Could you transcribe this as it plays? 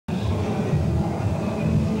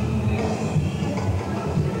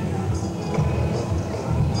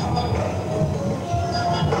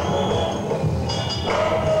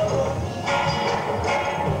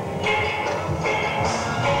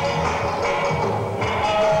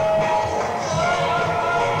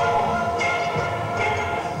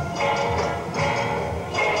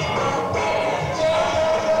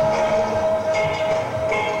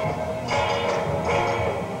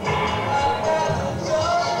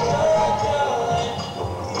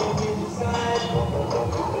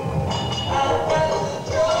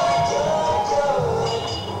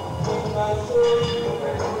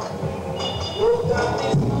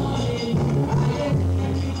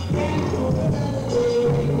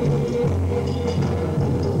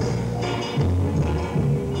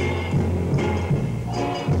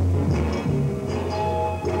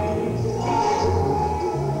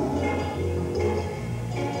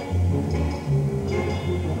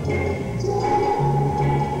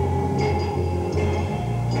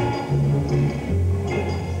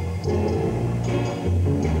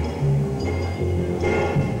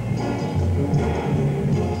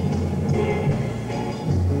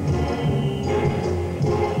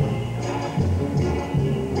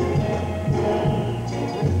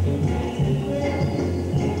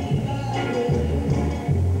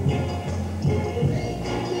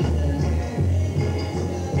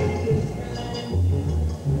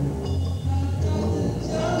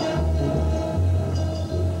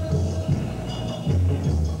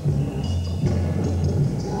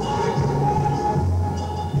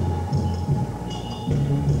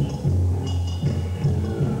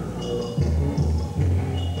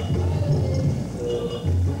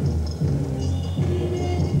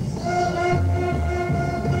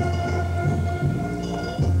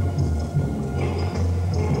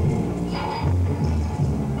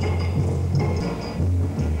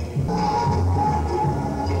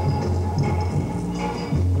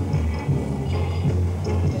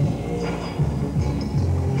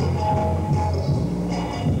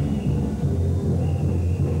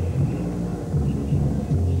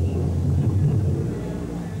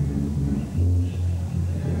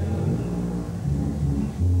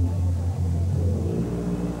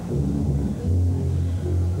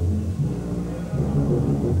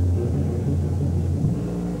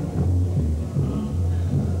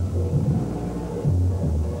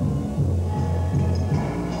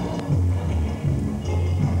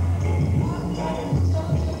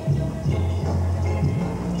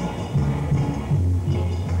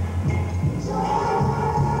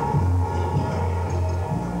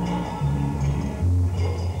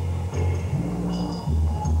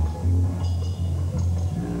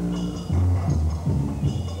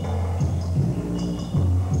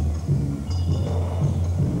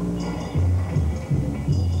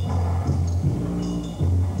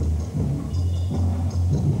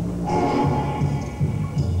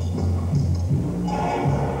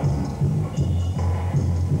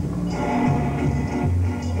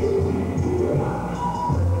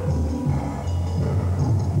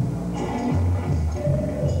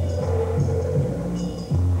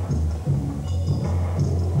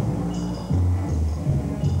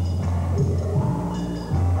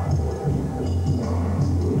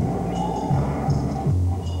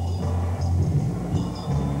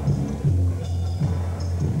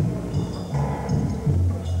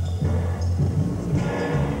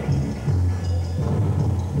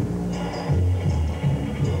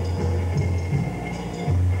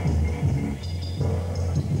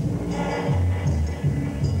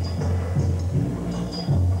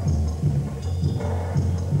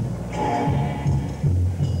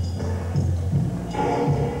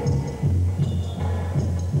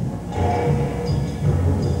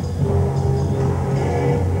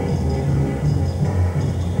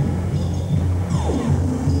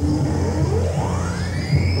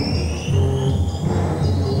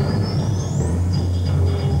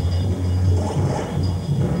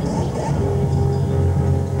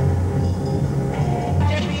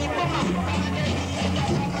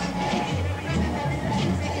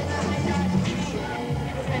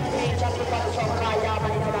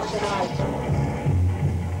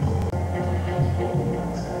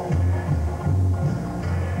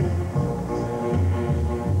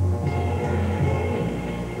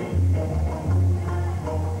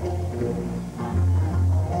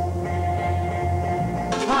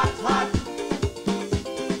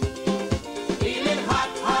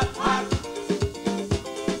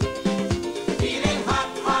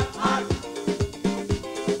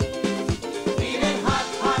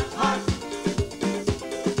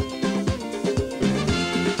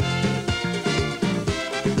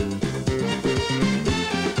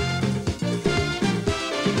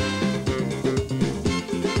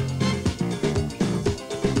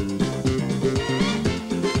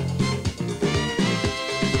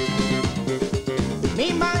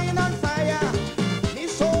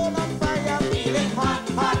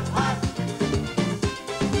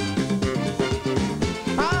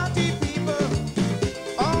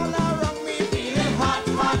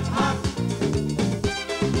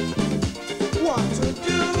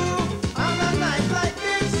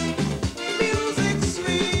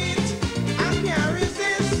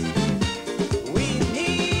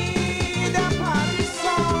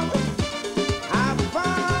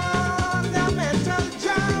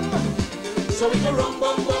So we go rum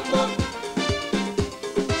bum bum bum.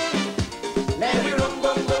 Let me rum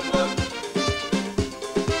bum bum bum.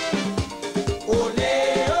 Ole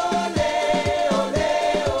ole ole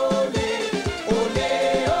ole ole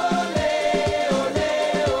ole ole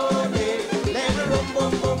ole. Let me rum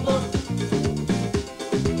bum bum bum.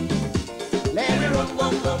 Let me rum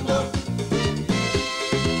bum bum bum.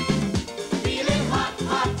 Feeling hot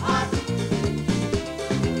hot hot.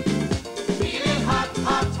 Feeling hot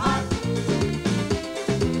hot hot.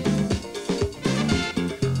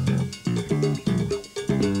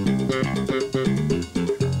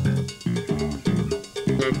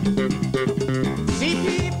 See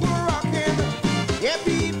people rocking, yeah,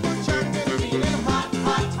 people chanting, feeling hot,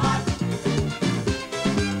 hot, hot.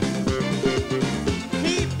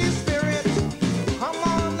 Keep the spirit, come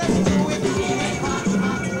on, let's do it. Feeling hot,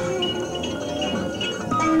 hot,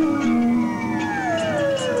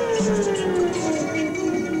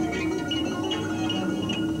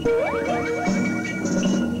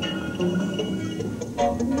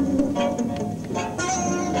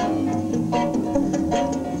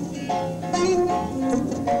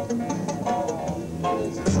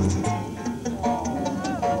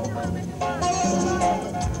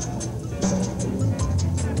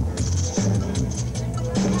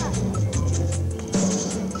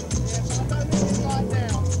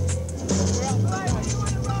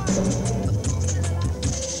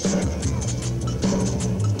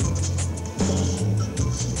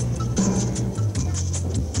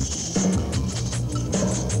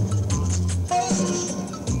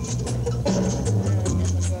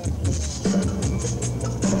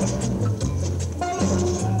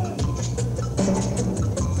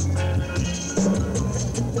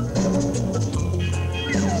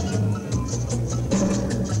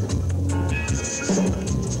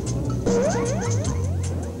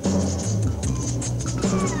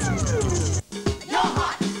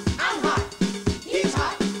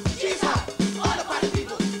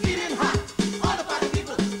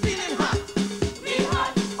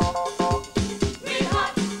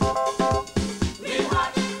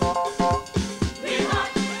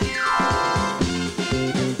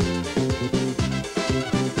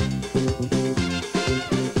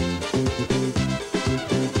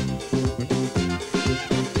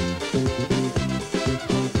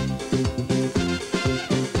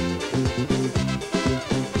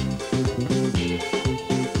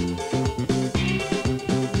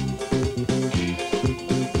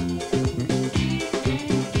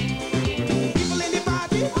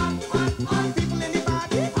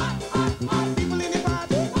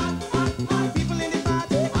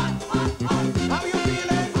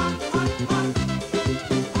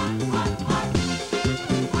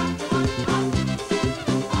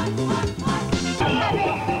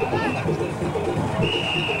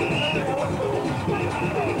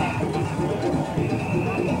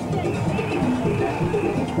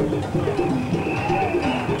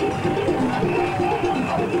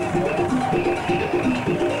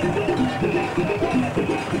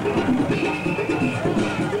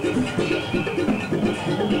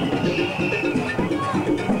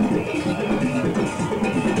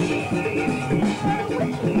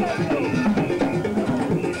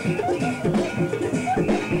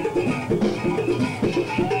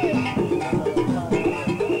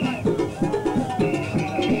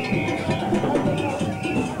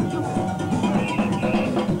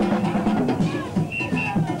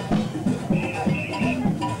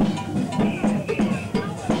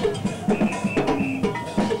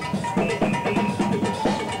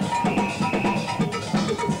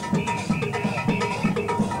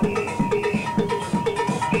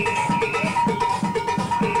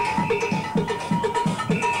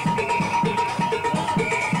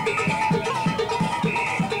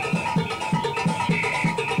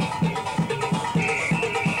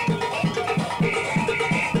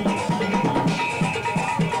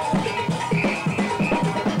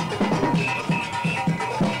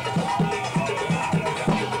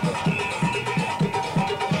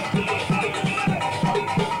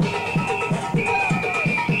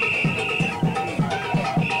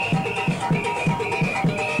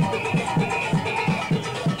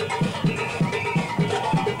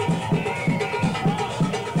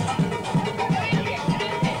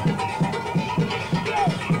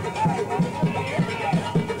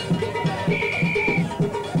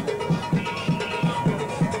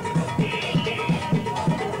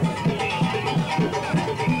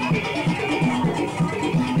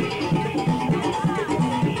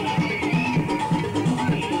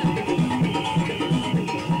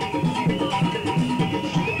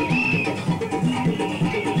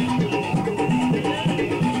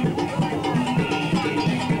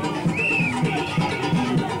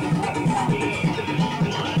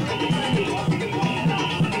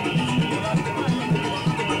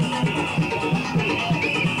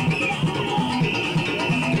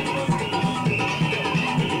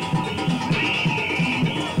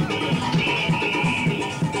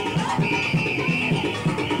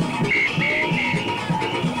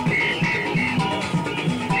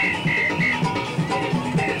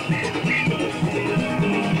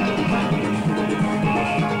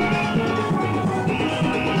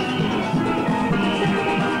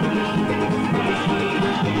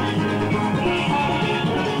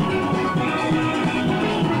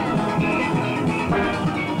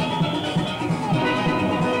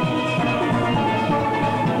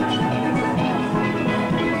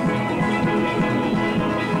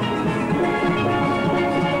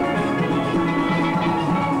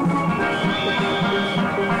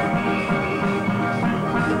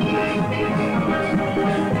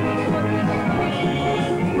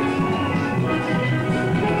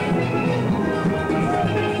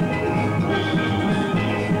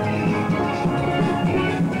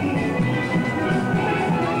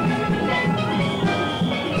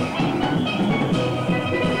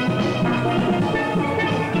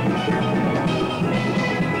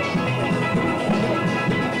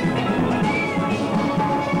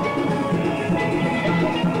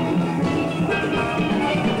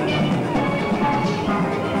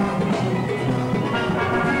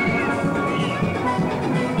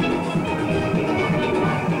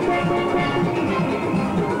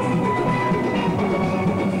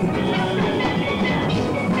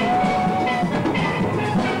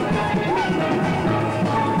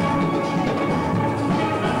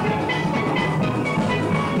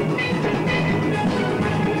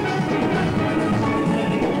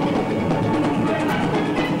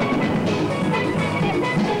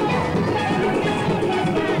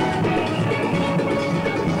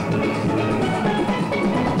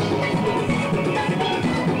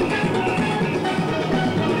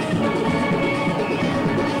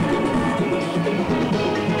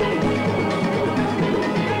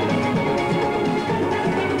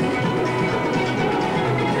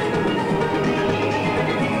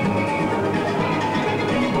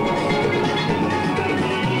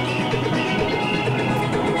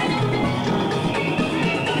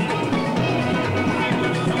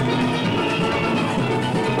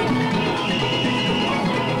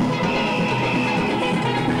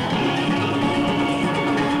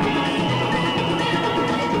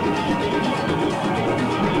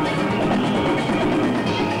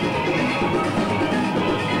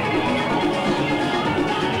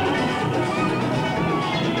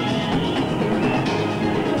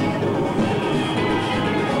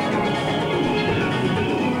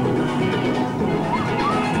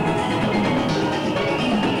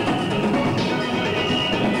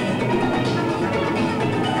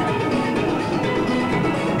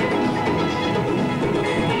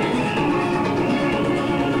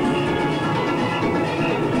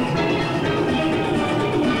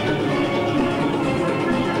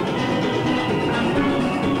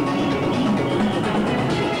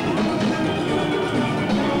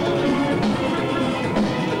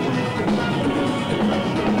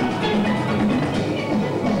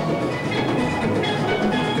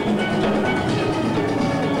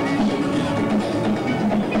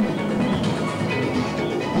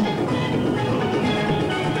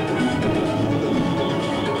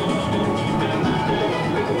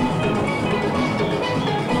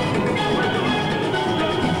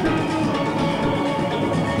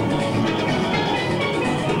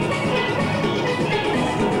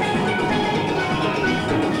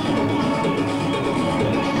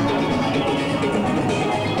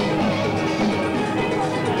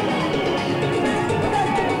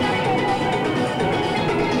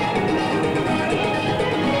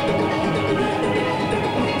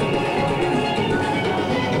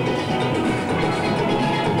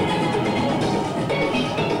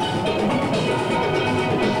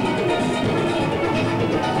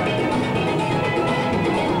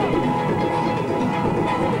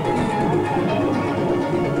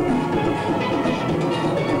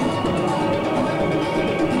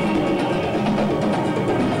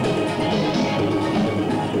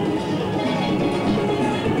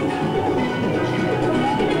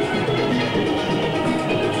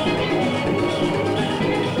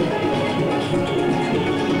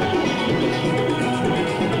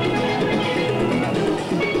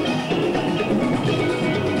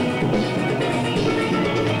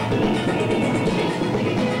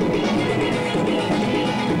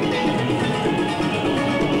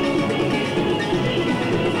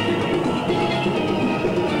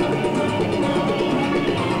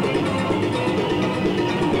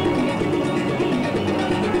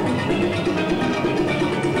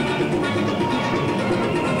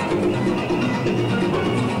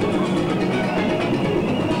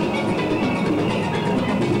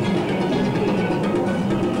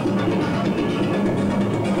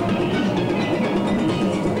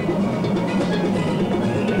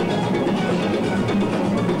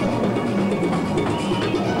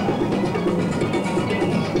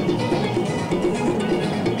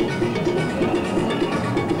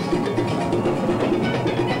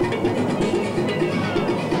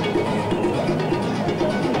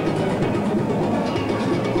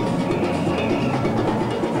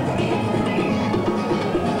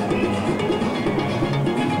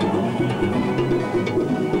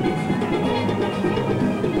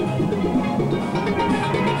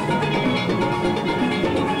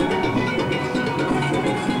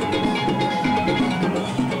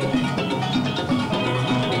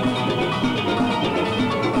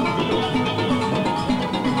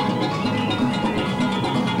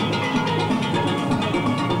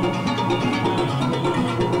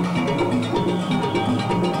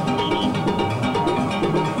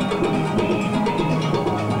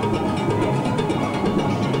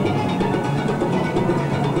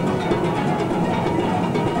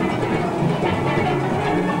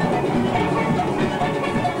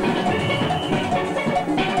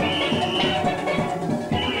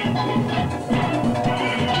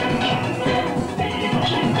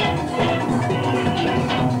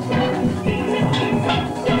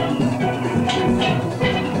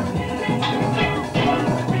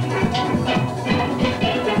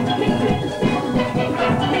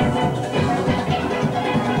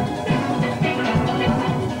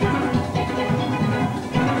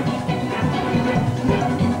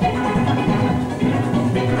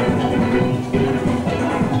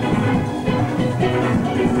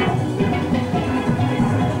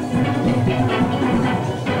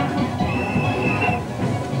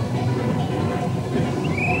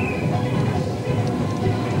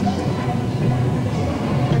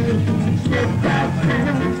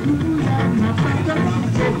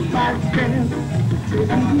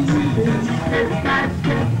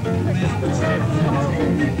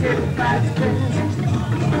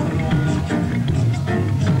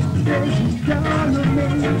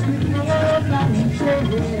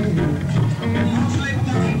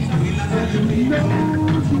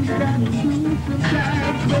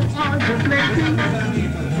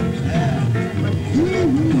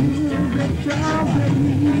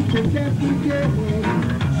 kisses every day.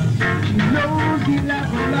 She knows he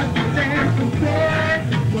loves her like a dance and bed.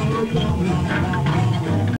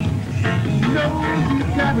 He knows he's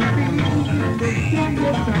got a thing to sing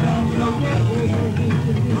it all away.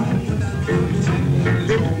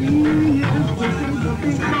 If he is the thing to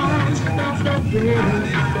be called stop the way.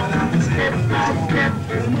 Step by step,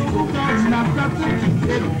 move on, not nothing.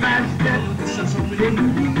 Step by step, then you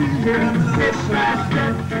need him. Step by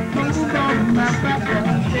step, move on, my brother.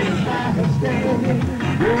 Step by step,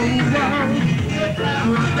 move on. Step by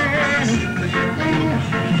step,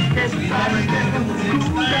 step by step,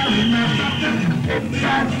 move on, my brother. Step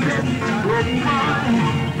by step, move on.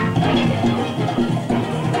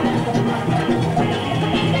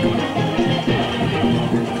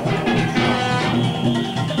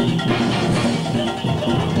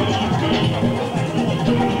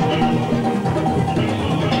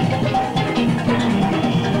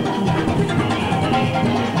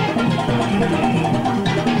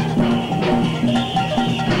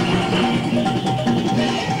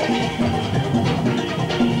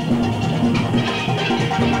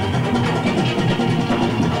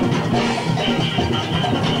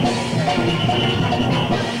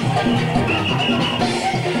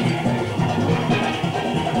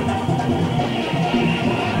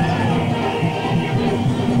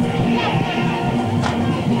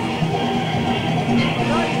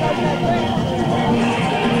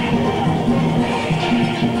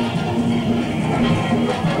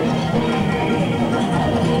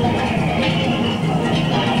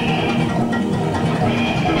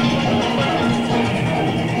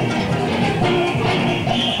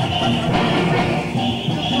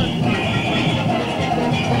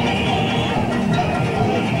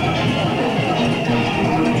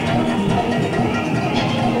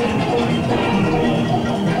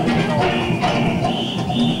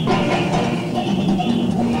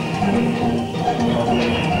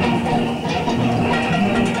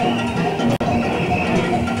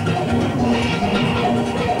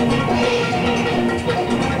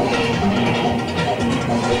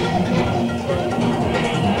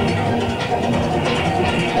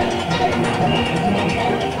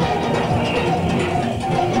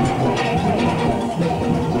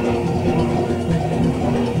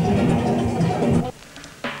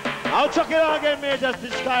 Chuck it out again, me just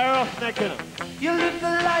this guy roughneck, you know. You live the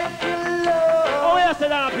life you love. Oh, yes,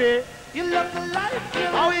 Happy. You love the life you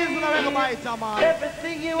love. How is it going to bite, man?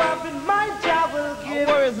 Everything you have in mind, I will give.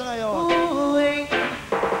 Where is it, yo? Ooh,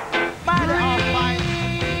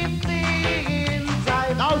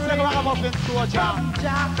 now it's like a ragamuffin soldier.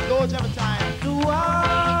 Soldier every time. To all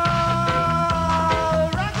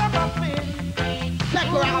ragamuffin. Take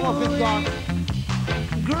a ragamuffin song.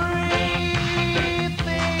 Great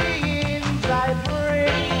things I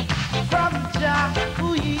bring from Jah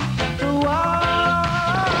to all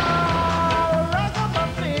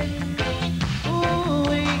ragamuffin.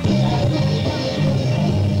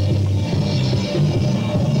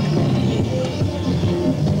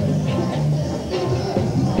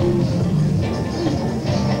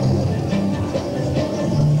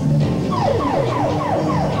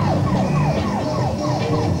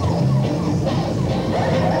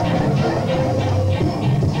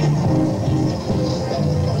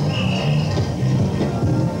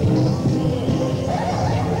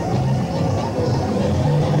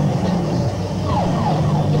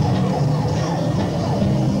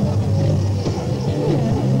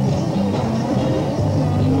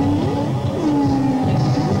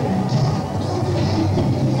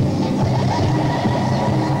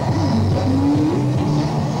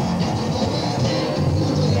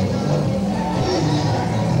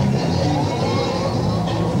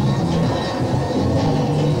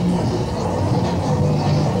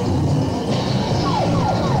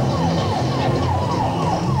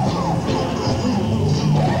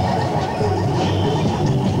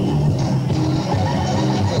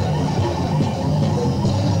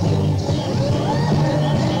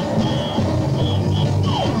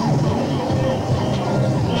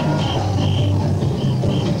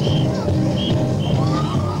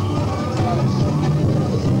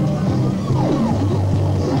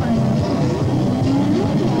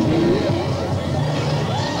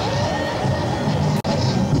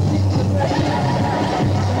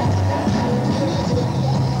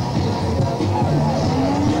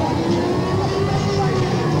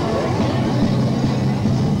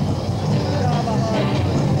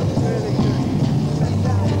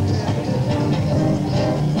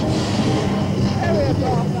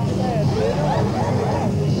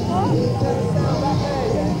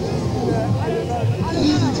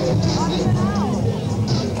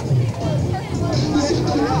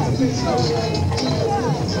 Let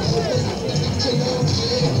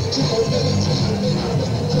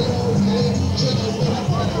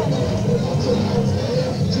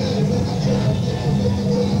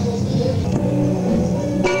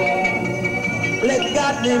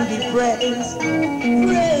God name be praised,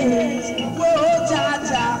 praised, whoa, cha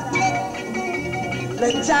cha.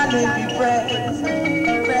 Let Jah name be praised,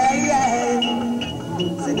 praised.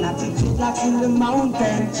 Say not it is like in the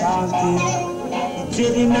mountain chanting,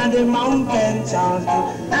 chilling on the mountain chanting.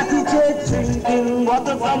 Not it is drinking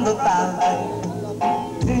water from the fountain,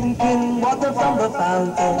 drinking water from the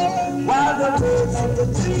fountain. While the birds in the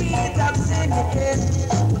trees are singing,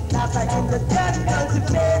 not like in the dead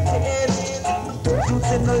contemplating.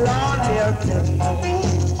 Truth in the Lord, they're playing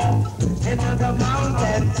in the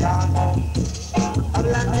mountain chant. A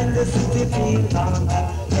land in the city feel on.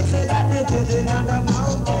 They say that they did it on the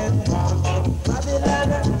mountain chant. Babylon,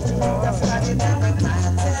 that's why they never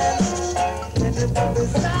mountain. Let it go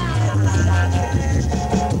beside.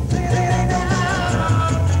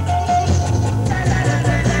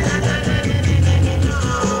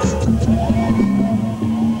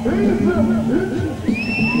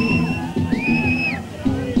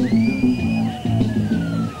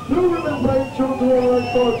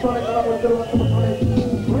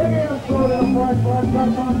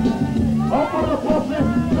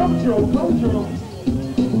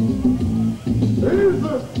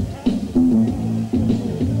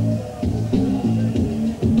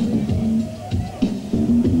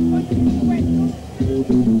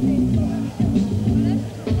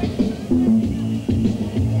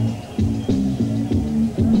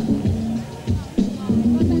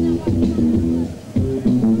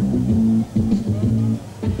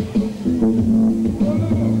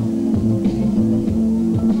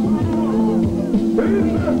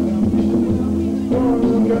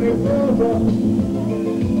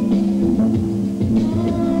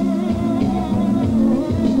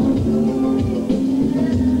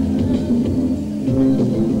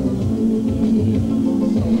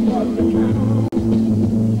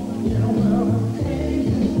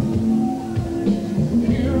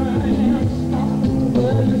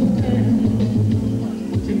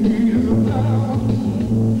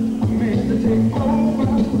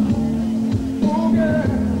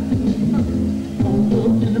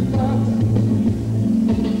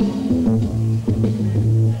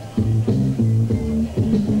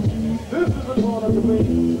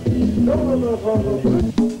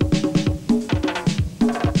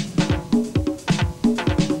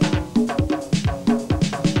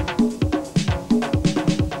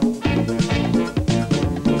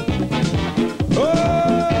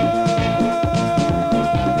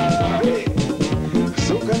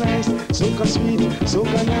 Soca sweet,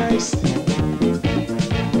 soca nice.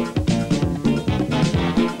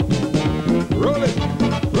 Roll it,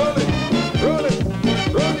 roll it, roll it,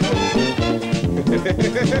 roll it.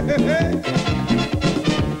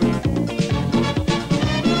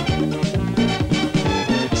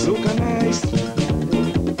 Soca nice.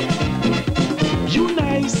 You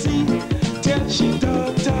nice, tell she